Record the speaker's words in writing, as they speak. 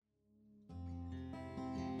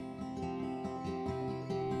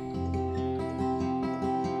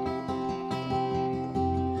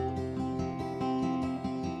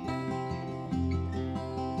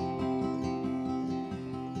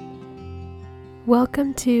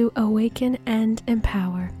Welcome to Awaken and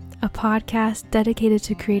Empower, a podcast dedicated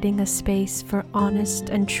to creating a space for honest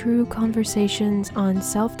and true conversations on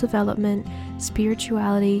self-development,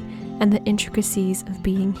 spirituality, and the intricacies of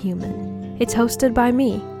being human. It's hosted by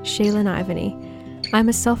me, Shaylin Ivany. I'm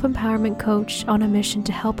a self-empowerment coach on a mission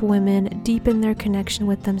to help women deepen their connection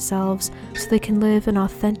with themselves so they can live an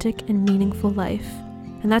authentic and meaningful life.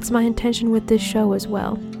 And that's my intention with this show as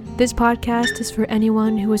well. This podcast is for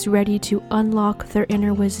anyone who is ready to unlock their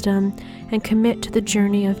inner wisdom and commit to the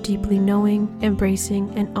journey of deeply knowing,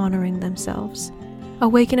 embracing, and honoring themselves.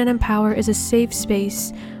 Awaken and Empower is a safe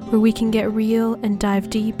space where we can get real and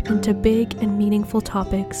dive deep into big and meaningful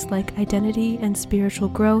topics like identity and spiritual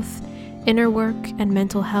growth, inner work and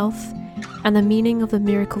mental health, and the meaning of the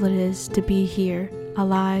miracle it is to be here,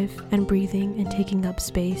 alive and breathing and taking up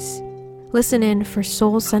space. Listen in for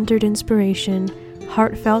soul-centered inspiration,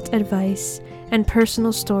 heartfelt advice, and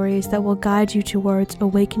personal stories that will guide you towards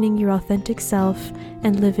awakening your authentic self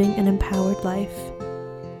and living an empowered life.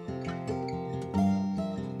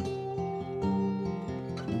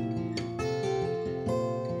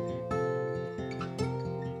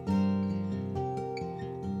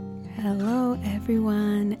 Hello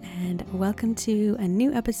everyone, and welcome to a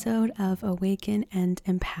new episode of Awaken and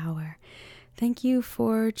Empower. Thank you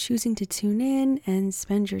for choosing to tune in and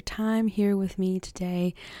spend your time here with me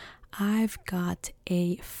today. I've got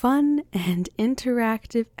a fun and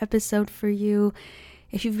interactive episode for you.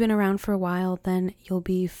 If you've been around for a while, then you'll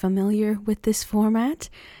be familiar with this format.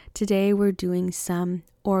 Today we're doing some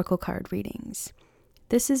oracle card readings.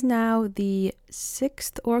 This is now the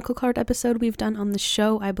 6th oracle card episode we've done on the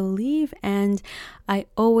show, I believe, and I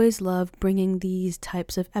always love bringing these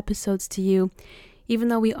types of episodes to you. Even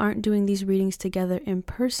though we aren't doing these readings together in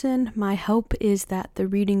person, my hope is that the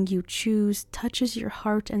reading you choose touches your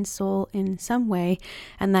heart and soul in some way,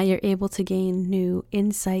 and that you're able to gain new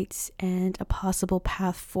insights and a possible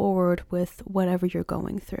path forward with whatever you're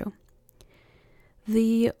going through.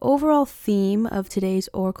 The overall theme of today's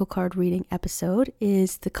oracle card reading episode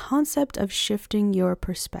is the concept of shifting your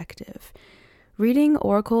perspective. Reading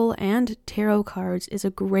oracle and tarot cards is a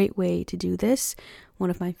great way to do this, one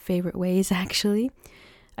of my favorite ways actually.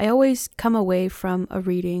 I always come away from a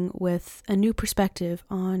reading with a new perspective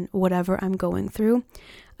on whatever I'm going through.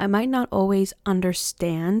 I might not always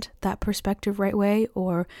understand that perspective right away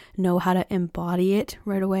or know how to embody it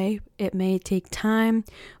right away. It may take time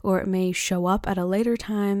or it may show up at a later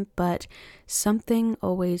time, but something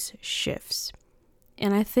always shifts.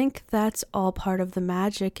 And I think that's all part of the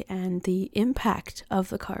magic and the impact of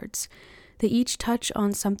the cards. They each touch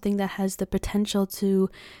on something that has the potential to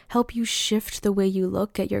help you shift the way you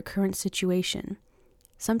look at your current situation.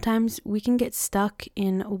 Sometimes we can get stuck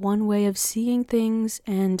in one way of seeing things,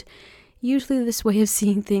 and usually this way of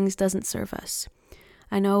seeing things doesn't serve us.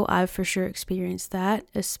 I know I've for sure experienced that,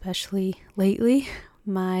 especially lately.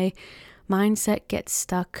 My mindset gets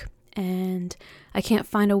stuck and I can't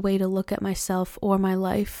find a way to look at myself or my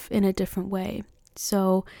life in a different way.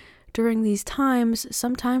 So during these times,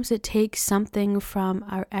 sometimes it takes something from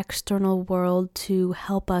our external world to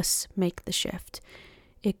help us make the shift.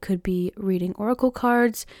 It could be reading oracle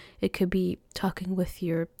cards, it could be talking with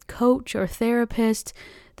your coach or therapist.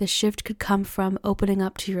 The shift could come from opening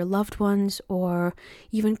up to your loved ones, or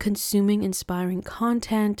even consuming inspiring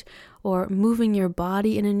content, or moving your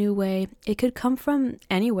body in a new way. It could come from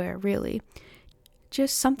anywhere, really.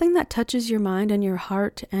 Just something that touches your mind and your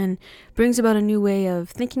heart and brings about a new way of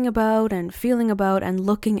thinking about and feeling about and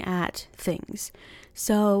looking at things.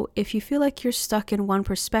 So if you feel like you're stuck in one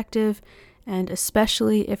perspective, and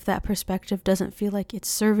especially if that perspective doesn't feel like it's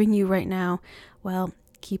serving you right now, well,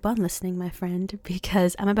 keep on listening, my friend,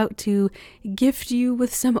 because I'm about to gift you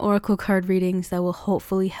with some oracle card readings that will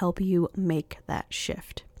hopefully help you make that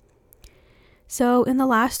shift. So in the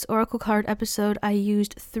last oracle card episode, I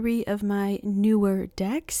used 3 of my newer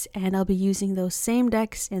decks, and I'll be using those same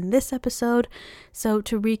decks in this episode. So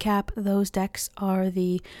to recap, those decks are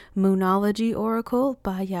the Moonology Oracle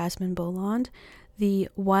by Yasmin Boland, the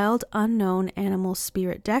Wild Unknown Animal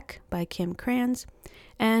Spirit deck by Kim Kranz,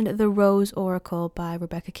 and the Rose Oracle by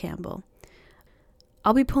Rebecca Campbell.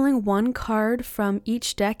 I'll be pulling one card from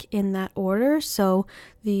each deck in that order, so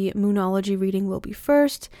the Moonology reading will be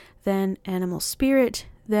first, then Animal Spirit,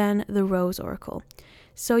 then the Rose Oracle.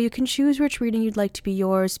 So you can choose which reading you'd like to be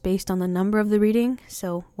yours based on the number of the reading,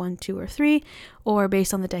 so 1, 2, or 3, or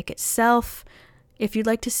based on the deck itself. If you'd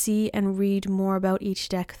like to see and read more about each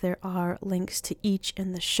deck, there are links to each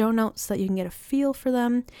in the show notes so that you can get a feel for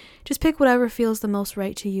them. Just pick whatever feels the most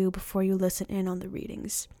right to you before you listen in on the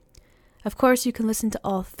readings. Of course, you can listen to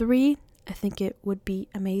all 3 I think it would be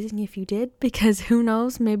amazing if you did, because who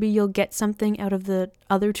knows, maybe you'll get something out of the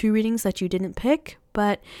other 2 readings that you didn't pick.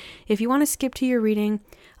 But if you want to skip to your reading,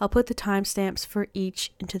 I'll put the timestamps for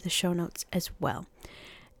each into the show notes as well.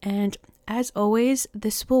 And as always,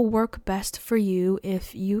 this will work best for you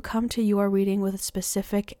if you come to your reading with a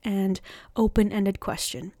specific and open-ended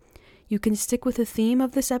question. You can stick with the theme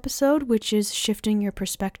of this episode, which is shifting your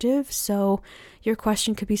perspective. So your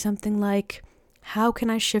question could be something like, how can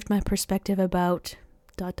I shift my perspective about ...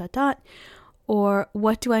 Or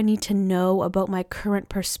what do I need to know about my current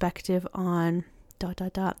perspective on ...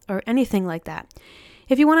 Or anything like that.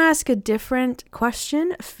 If you want to ask a different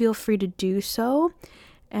question, feel free to do so.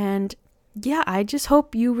 And yeah, I just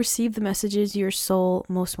hope you receive the messages your soul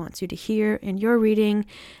most wants you to hear in your reading,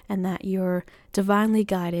 and that you're divinely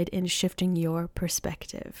guided in shifting your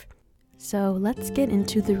perspective. So let's get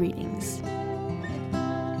into the readings.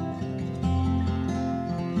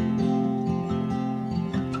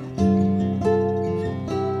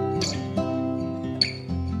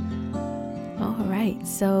 Alright,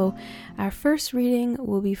 so our first reading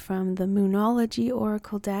will be from the Moonology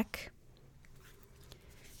Oracle deck.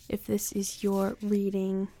 If this is your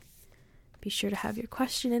reading, be sure to have your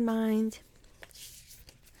question in mind.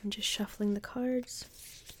 I'm just shuffling the cards.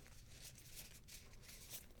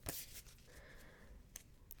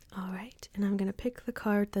 Alright, and I'm going to pick the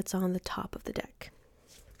card that's on the top of the deck.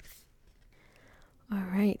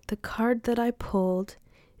 Alright, the card that I pulled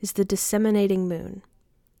is the Disseminating Moon,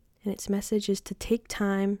 and its message is to take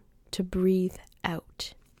time to breathe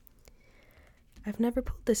out. I've never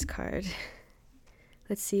pulled this card.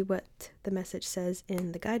 Let's see what the message says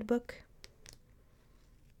in the guidebook.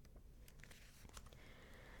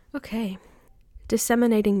 Okay.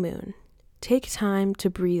 Disseminating Moon. Take time to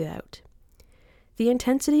breathe out. The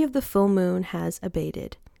intensity of the full moon has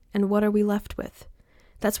abated, and what are we left with?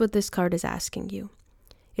 That's what this card is asking you.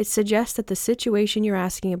 It suggests that the situation you're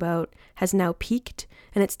asking about has now peaked,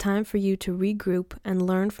 and it's time for you to regroup and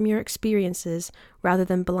learn from your experiences rather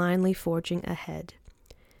than blindly forging ahead.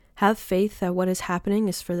 Have faith that what is happening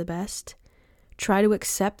is for the best. Try to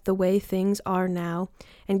accept the way things are now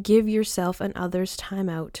and give yourself and others time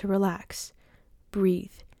out to relax.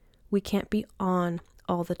 Breathe. We can't be on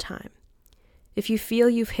all the time. If you feel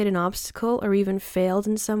you've hit an obstacle or even failed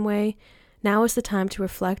in some way, now is the time to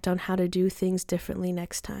reflect on how to do things differently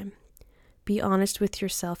next time. Be honest with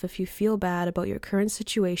yourself if you feel bad about your current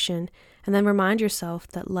situation, and then remind yourself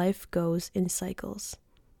that life goes in cycles.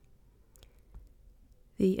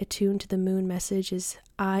 The Attuned to the Moon message is,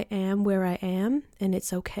 I am where I am, and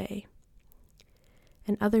it's okay.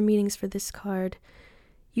 And other meanings for this card,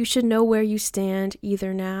 you should know where you stand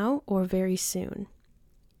either now or very soon.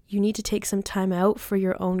 You need to take some time out for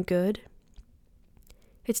your own good.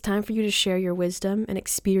 It's time for you to share your wisdom and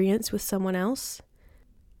experience with someone else,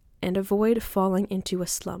 and avoid falling into a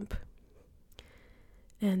slump.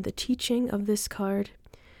 And the teaching of this card,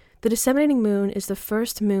 the Disseminating Moon is the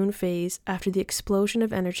first moon phase after the explosion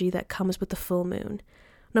of energy that comes with the full moon.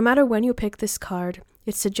 No matter when you pick this card,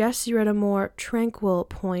 it suggests you're at a more tranquil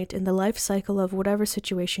point in the life cycle of whatever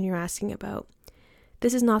situation you're asking about.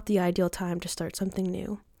 This is not the ideal time to start something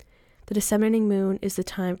new. The Disseminating Moon is the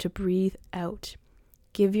time to breathe out.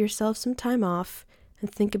 Give yourself some time off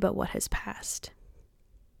and think about what has passed.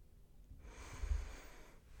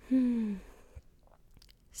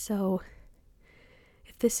 So,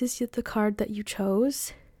 if this is the card that you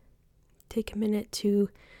chose, take a minute to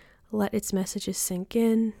let its messages sink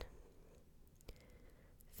in.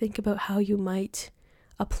 Think about how you might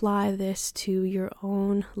apply this to your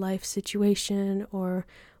own life situation or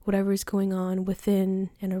whatever is going on within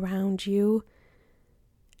and around you.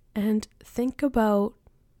 And think about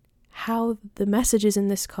how the messages in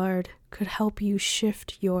this card could help you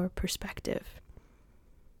shift your perspective.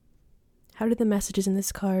 How did the messages in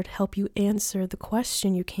this card help you answer the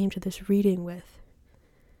question you came to this reading with?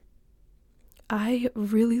 I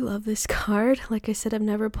really love this card. Like I said, I've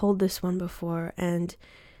never pulled this one before, and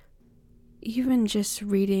even just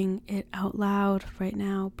reading it out loud right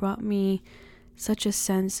now brought me such a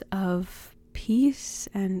sense of peace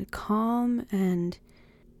and calm, and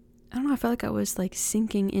I don't know, I felt like I was like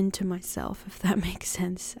sinking into myself, if that makes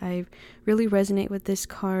sense. I really resonate with this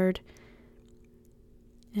card,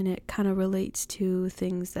 and it kind of relates to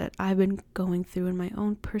things that I've been going through in my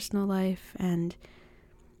own personal life. And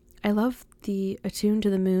I love the Attuned to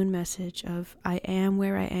the Moon message of, I am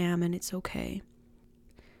where I am and it's okay.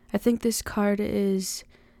 I think this card is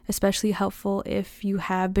especially helpful if you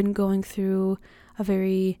have been going through a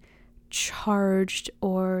very charged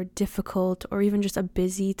or difficult or even just a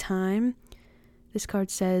busy time. This card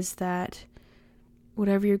says that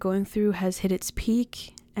whatever you're going through has hit its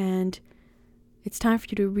peak, and it's time for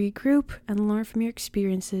you to regroup and learn from your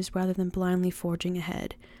experiences rather than blindly forging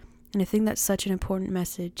ahead. And I think that's such an important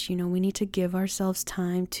message. We need to give ourselves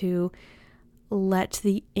time to let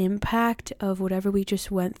the impact of whatever we just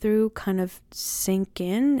went through kind of sink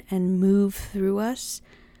in and move through us.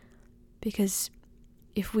 Because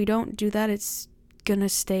if we don't do that, it's gonna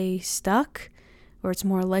stay stuck, or it's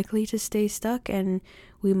more likely to stay stuck, and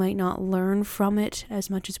we might not learn from it as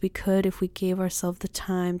much as we could if we gave ourselves the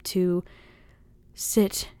time to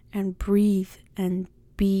sit and breathe and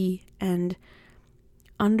be and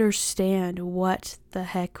understand what the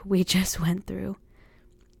heck we just went through.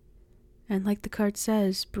 And like the card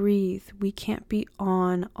says, breathe. We can't be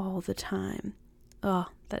on all the time. Oh,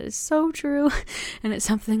 that is so true. And it's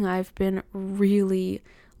something I've been really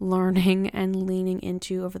learning and leaning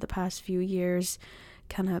into over the past few years,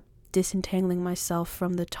 kind of disentangling myself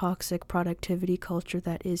from the toxic productivity culture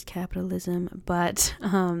that is capitalism. But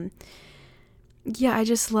yeah, I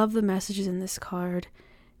just love the messages in this card,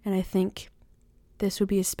 and I think this would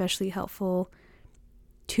be especially helpful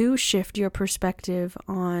to shift your perspective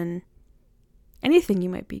on anything you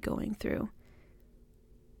might be going through.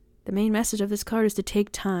 The main message of this card is to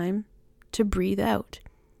take time to breathe out.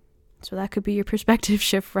 So that could be your perspective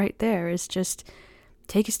shift right there, is just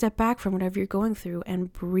take a step back from whatever you're going through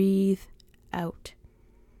and breathe out.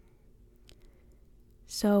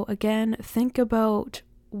 So again, think about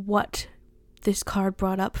what this card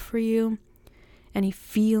brought up for you. Any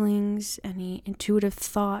feelings, any intuitive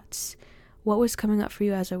thoughts, what was coming up for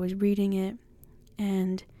you as I was reading it,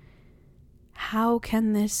 and how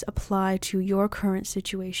can this apply to your current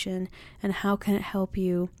situation, and how can it help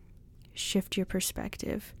you shift your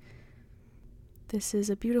perspective? This is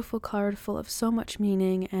a beautiful card full of so much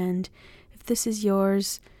meaning, and if this is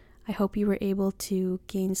yours, I hope you were able to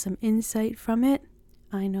gain some insight from it.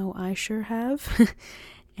 I know I sure have.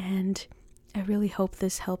 And I really hope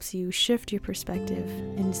this helps you shift your perspective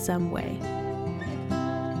in some way.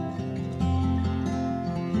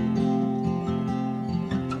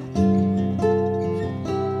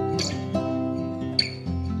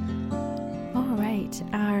 All right,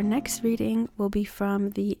 our next reading will be from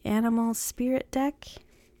the Animal Spirit deck.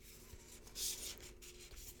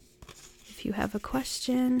 If you have a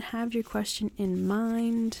question, have your question in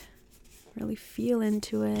mind, really feel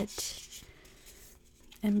into it,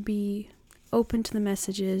 and be open to the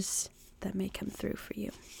messages that may come through for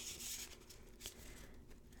you.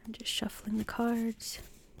 I'm just shuffling the cards.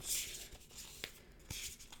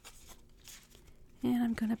 And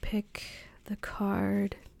I'm going to pick the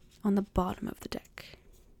card on the bottom of the deck.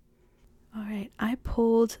 All right, I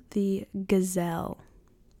pulled the Gazelle.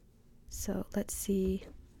 So let's see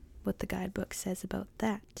what the guidebook says about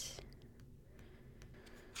that.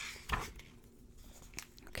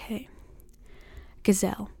 Okay.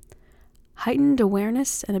 Gazelle. Heightened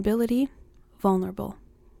awareness and ability, vulnerable.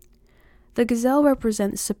 The gazelle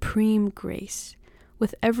represents supreme grace.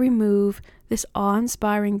 With every move, this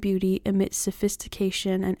awe-inspiring beauty emits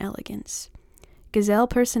sophistication and elegance. Gazelle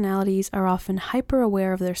personalities are often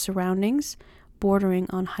hyper-aware of their surroundings, bordering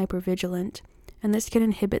on hyper-vigilant, and this can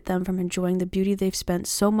inhibit them from enjoying the beauty they've spent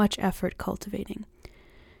so much effort cultivating.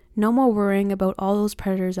 No more worrying about all those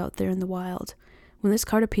predators out there in the wild. When this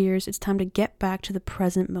card appears, it's time to get back to the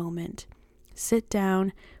present moment. Sit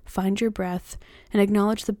down, find your breath, and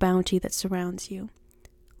acknowledge the bounty that surrounds you.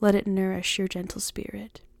 Let it nourish your gentle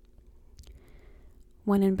spirit.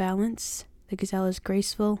 When in balance, the gazelle is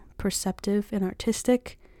graceful, perceptive, and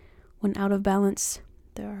artistic. When out of balance,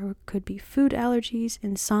 there could be food allergies,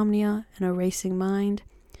 insomnia, and a racing mind.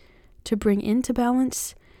 To bring into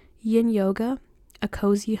balance, yin yoga, a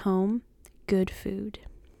cozy home, good food.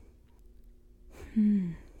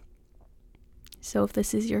 So if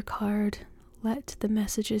this is your card, let the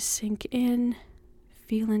messages sink in,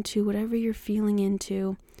 feel into whatever you're feeling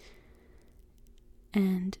into,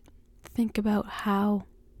 and think about how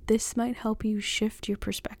this might help you shift your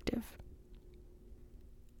perspective.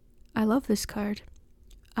 I love this card.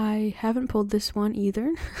 I haven't pulled this one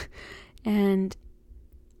either, and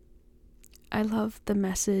I love the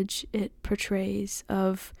message it portrays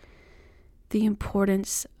of the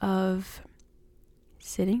importance of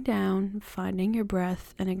sitting down, finding your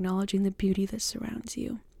breath, and acknowledging the beauty that surrounds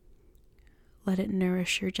you. Let it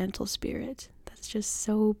nourish your gentle spirit. That's just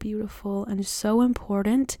so beautiful and so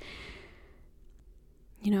important.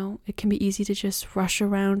 It can be easy to just rush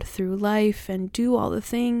around through life and do all the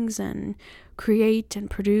things and create and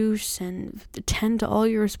produce and attend to all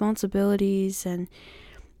your responsibilities. And,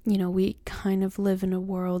 we kind of live in a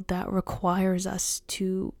world that requires us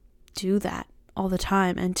to do that all the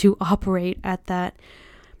time and to operate at that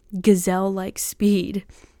gazelle-like speed.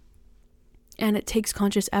 And it takes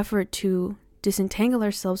conscious effort to disentangle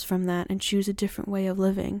ourselves from that and choose a different way of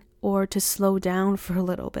living, or to slow down for a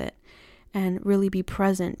little bit and really be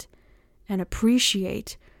present and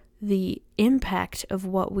appreciate the impact of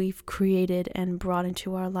what we've created and brought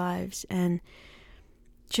into our lives, and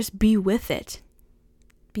just be with it.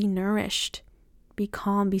 Be nourished, be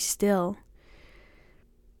calm, be still.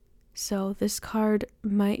 So this card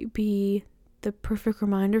might be the perfect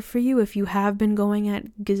reminder for you if you have been going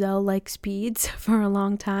at gazelle-like speeds for a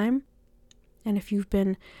long time. And if you've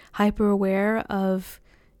been hyper aware of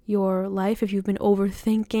your life, if you've been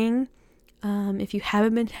overthinking, if you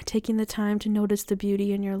haven't been taking the time to notice the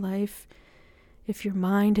beauty in your life, if your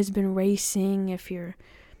mind has been racing, if your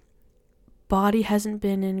body hasn't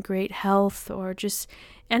been in great health, or just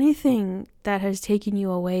anything that has taken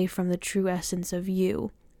you away from the true essence of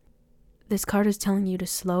you, this card is telling you to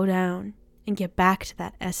slow down and get back to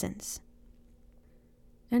that essence.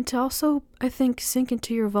 And to also, I think, sink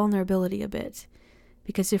into your vulnerability a bit.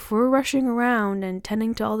 Because if we're rushing around and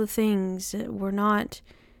tending to all the things, we're not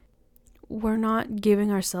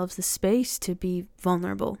giving ourselves the space to be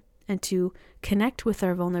vulnerable and to connect with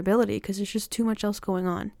our vulnerability, because there's just too much else going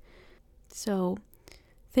on. So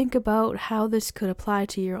think about how this could apply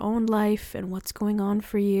to your own life and what's going on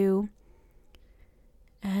for you,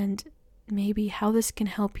 and maybe how this can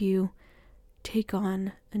help you take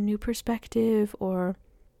on a new perspective or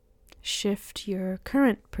shift your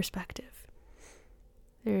current perspective.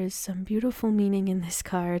 There is some beautiful meaning in this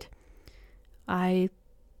card. I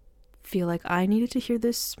feel like I needed to hear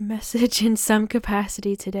this message in some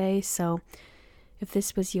capacity today, so if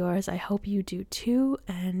this was yours, I hope you do too,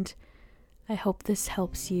 and I hope this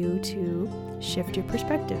helps you to shift your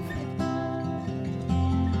perspective.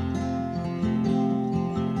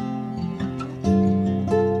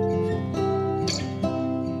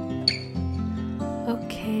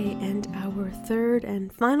 Okay, and our third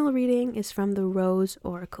and final reading is from the Rose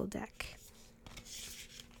Oracle deck.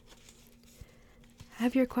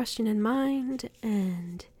 Have your question in mind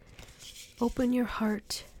and open your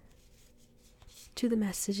heart to the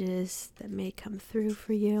messages that may come through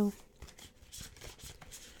for you.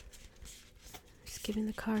 Just giving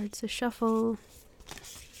the cards a shuffle.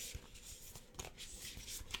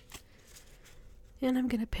 And I'm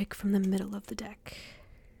going to pick from the middle of the deck.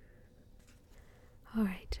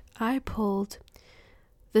 Alright, I pulled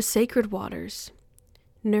the Sacred Waters,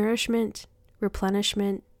 Nourishment,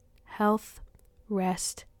 Replenishment, Health,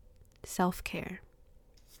 Rest, Self-Care.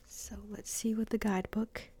 So let's see what the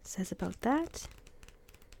guidebook says about that.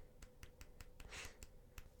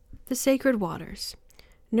 The Sacred Waters,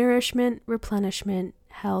 Nourishment, Replenishment,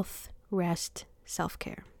 Health, Rest,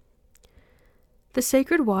 Self-Care. The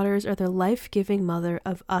sacred waters are the life-giving mother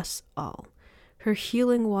of us all. Her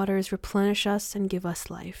healing waters replenish us and give us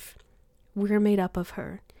life. We're made up of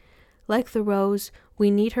her. Like the rose,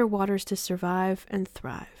 we need her waters to survive and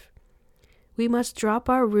thrive. We must drop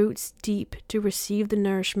our roots deep to receive the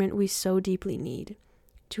nourishment we so deeply need,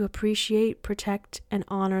 to appreciate, protect, and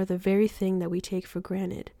honor the very thing that we take for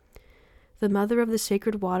granted. The mother of the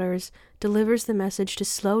sacred waters delivers the message to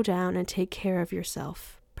slow down and take care of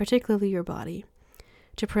yourself, particularly your body,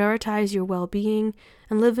 to prioritize your well-being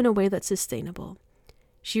and live in a way that's sustainable.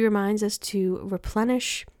 She reminds us to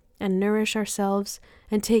replenish and nourish ourselves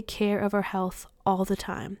and take care of our health all the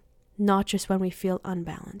time, not just when we feel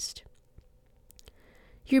unbalanced.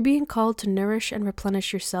 You're being called to nourish and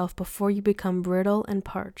replenish yourself before you become brittle and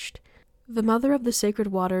parched. The mother of the sacred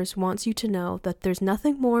waters wants you to know that there's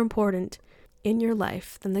nothing more important in your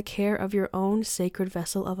life than the care of your own sacred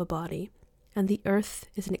vessel of a body, and the earth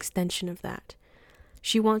is an extension of that.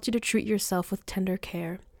 She wants you to treat yourself with tender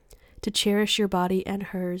care, to cherish your body and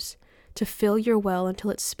hers, to fill your well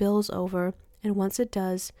until it spills over, and once it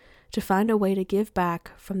does, to find a way to give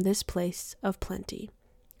back from this place of plenty,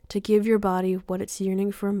 to give your body what it's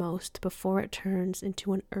yearning for most before it turns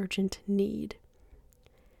into an urgent need.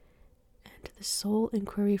 And the soul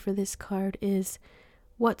inquiry for this card is,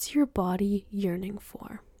 what's your body yearning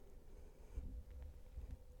for?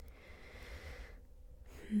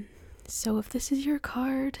 So if this is your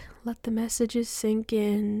card, let the messages sink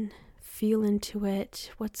in, feel into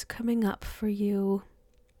it. What's coming up for you?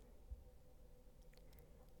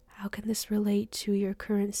 How can this relate to your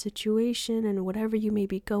current situation and whatever you may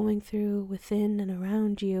be going through within and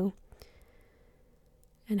around you?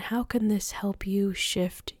 And how can this help you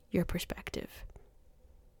shift your perspective?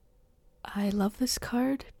 I love this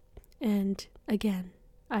card, and again,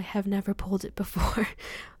 I have never pulled it before.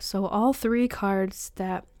 So all three cards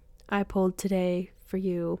that I pulled today for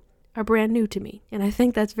you are brand new to me. And I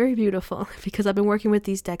think that's very beautiful because I've been working with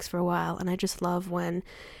these decks for a while, and I just love when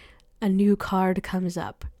a new card comes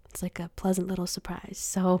up. It's like a pleasant little surprise.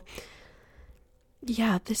 So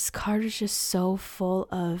yeah, this card is just so full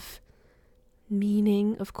of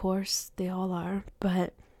meaning. Of course, they all are,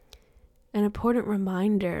 but an important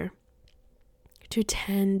reminder to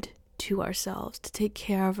tend to ourselves, to take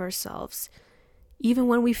care of ourselves, even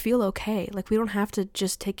when we feel okay. Like, we don't have to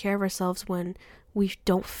just take care of ourselves when we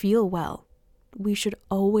don't feel well. We should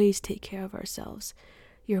always take care of ourselves.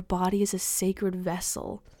 Your body is a sacred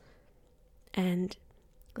vessel. And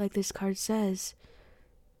like this card says,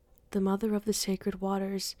 the mother of the sacred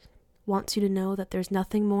waters wants you to know that there's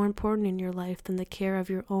nothing more important in your life than the care of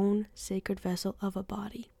your own sacred vessel of a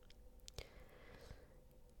body.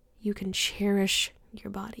 You can cherish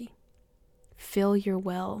your body, fill your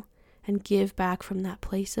well, and give back from that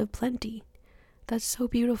place of plenty. That's so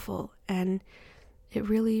beautiful, and it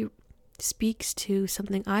really speaks to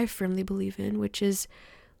something I firmly believe in, which is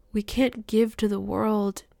we can't give to the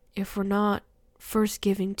world if we're not first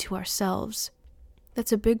giving to ourselves.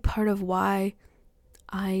 That's a big part of why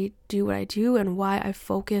I do what I do and why I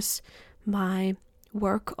focus my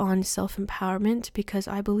work on self-empowerment, because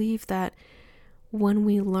I believe that when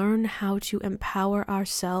we learn how to empower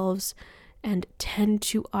ourselves and tend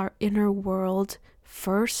to our inner world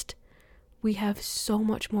first, we have so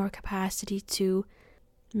much more capacity to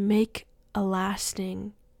make a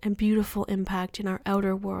lasting and beautiful impact in our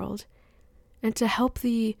outer world and to help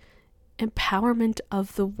the empowerment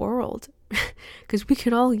of the world, because we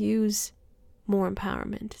could all use more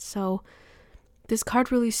empowerment. So this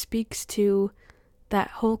card really speaks to that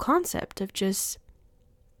whole concept of just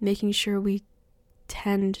making sure we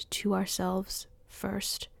tend to ourselves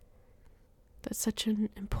first. That's such an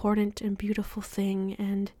important and beautiful thing,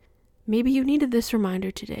 and maybe you needed this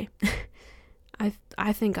reminder today.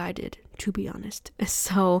 I think I did, to be honest.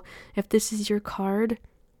 So if this is your card,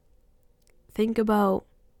 think about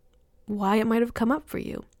why it might have come up for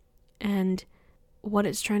you and what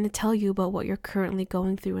it's trying to tell you about what you're currently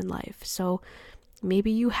going through in life. So maybe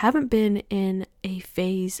you haven't been in a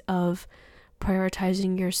phase of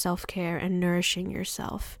prioritizing your self-care and nourishing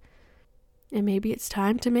yourself, and maybe it's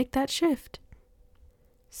time to make that shift.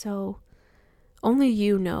 So only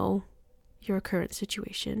you know your current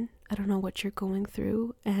situation. I don't know what you're going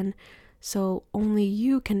through, and so only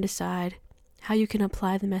you can decide how you can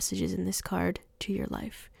apply the messages in this card to your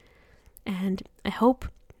life. And I hope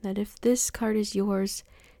that if this card is yours,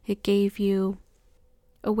 it gave you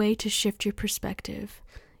a way to shift your perspective,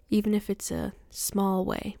 even if it's a small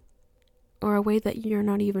way, or a way that you're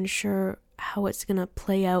not even sure how it's going to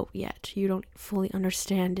play out yet. You don't fully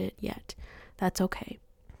understand it yet. That's okay.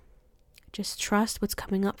 Just trust what's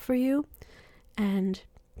coming up for you and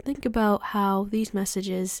think about how these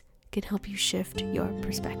messages can help you shift your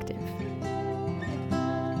perspective.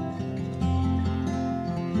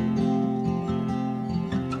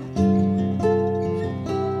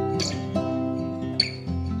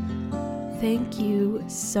 Thank you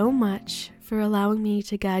so much for allowing me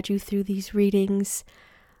to guide you through these readings.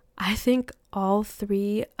 I think all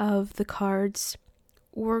three of the cards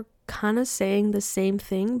were kind of saying the same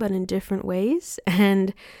thing, but in different ways.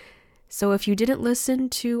 And so if you didn't listen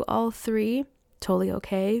to all three, totally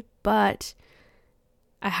okay. But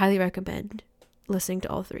I highly recommend listening to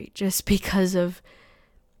all three just because of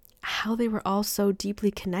how they were all so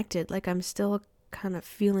deeply connected. Like, I'm still kind of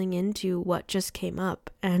feeling into what just came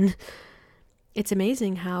up. And it's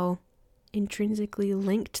amazing how intrinsically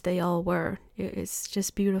linked they all were. It's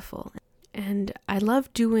just beautiful. And I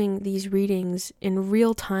love doing these readings in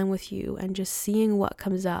real time with you and just seeing what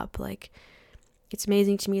comes up. Like, it's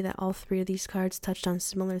amazing to me that all three of these cards touched on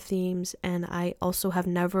similar themes, and I also have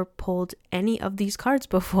never pulled any of these cards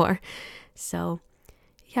before. So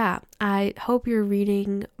yeah, I hope your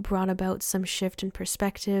reading brought about some shift in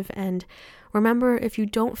perspective. And remember, if you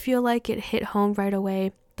don't feel like it hit home right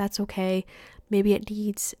away, that's okay. Maybe it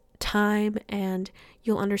needs time and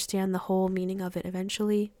you'll understand the whole meaning of it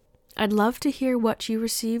eventually. I'd love to hear what you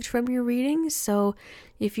received from your readings, so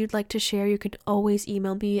if you'd like to share, you can always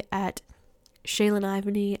email me at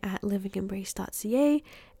shaylinivany@livingembrace.ca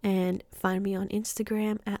and find me on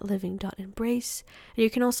Instagram at living.embrace. And you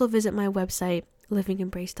can also visit my website,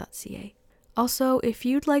 livingembrace.ca. Also, if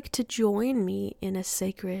you'd like to join me in a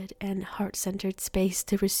sacred and heart-centered space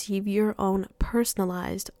to receive your own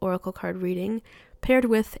personalized oracle card reading paired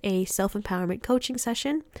with a self-empowerment coaching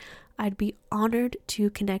session, I'd be honored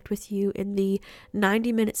to connect with you in the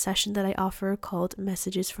 90-minute session that I offer called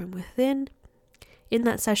Messages from Within. In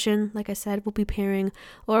that session, like I said, we'll be pairing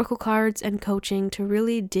oracle cards and coaching to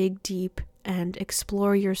really dig deep and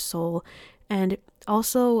explore your soul, and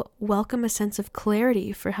also welcome a sense of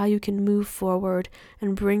clarity for how you can move forward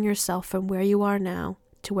and bring yourself from where you are now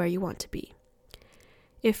to where you want to be.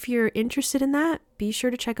 If you're interested in that, be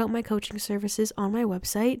sure to check out my coaching services on my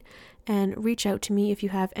website and reach out to me if you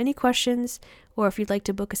have any questions or if you'd like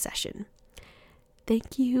to book a session.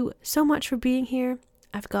 Thank you so much for being here.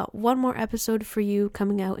 I've got one more episode for you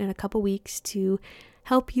coming out in a couple weeks to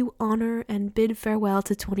help you honor and bid farewell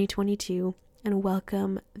to 2022 and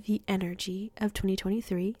welcome the energy of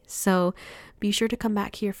 2023. So be sure to come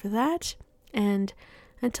back here for that. And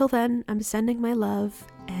until then, I'm sending my love,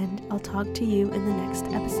 and I'll talk to you in the next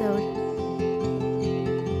episode.